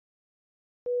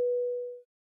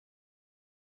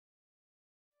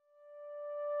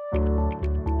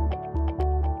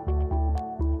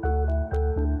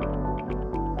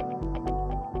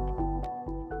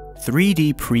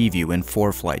3D Preview in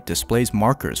ForeFlight displays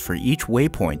markers for each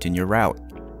waypoint in your route,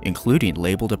 including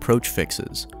labeled approach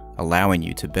fixes, allowing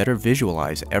you to better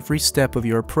visualize every step of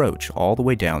your approach all the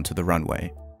way down to the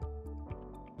runway.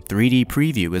 3D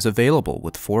Preview is available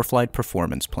with ForeFlight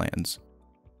performance plans.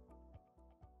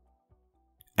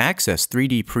 Access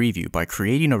 3D Preview by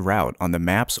creating a route on the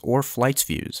Maps or Flights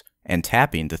views and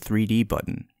tapping the 3D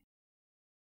button.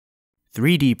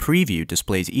 3D Preview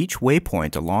displays each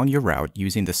waypoint along your route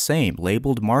using the same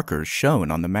labeled markers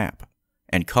shown on the map,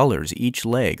 and colors each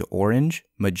leg orange,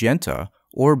 magenta,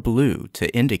 or blue to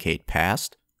indicate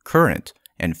past, current,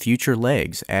 and future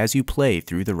legs as you play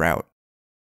through the route.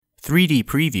 3D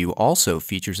Preview also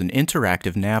features an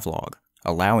interactive Nav Log,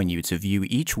 allowing you to view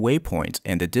each waypoint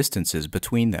and the distances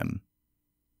between them.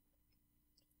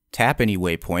 Tap any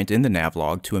waypoint in the Nav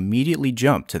Log to immediately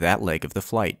jump to that leg of the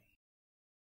flight.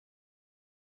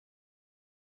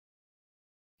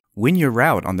 When your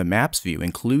route on the Maps view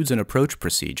includes an approach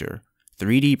procedure,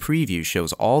 3D Preview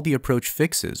shows all the approach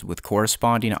fixes with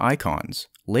corresponding icons,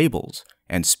 labels,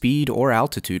 and speed or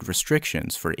altitude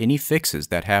restrictions for any fixes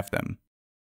that have them.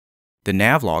 The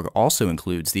Nav Log also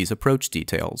includes these approach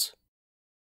details.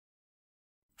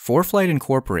 ForeFlight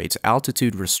incorporates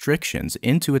altitude restrictions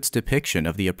into its depiction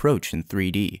of the approach in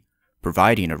 3D,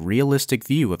 providing a realistic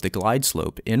view of the glide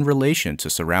slope in relation to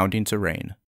surrounding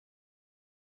terrain.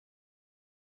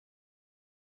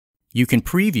 You can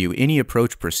preview any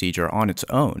approach procedure on its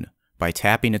own by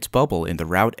tapping its bubble in the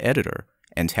Route Editor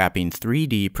and tapping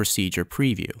 3D Procedure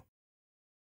Preview.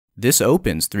 This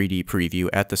opens 3D Preview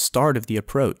at the start of the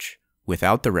approach,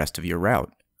 without the rest of your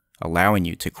route, allowing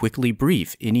you to quickly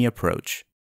brief any approach.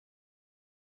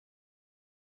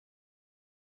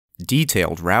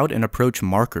 Detailed route and approach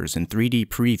markers in 3D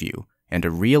Preview and a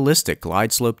realistic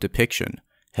glide slope depiction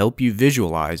help you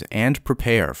visualize and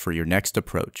prepare for your next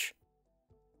approach.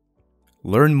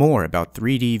 Learn more about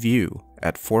 3D View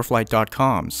at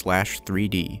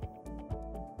foreflight.com/3D.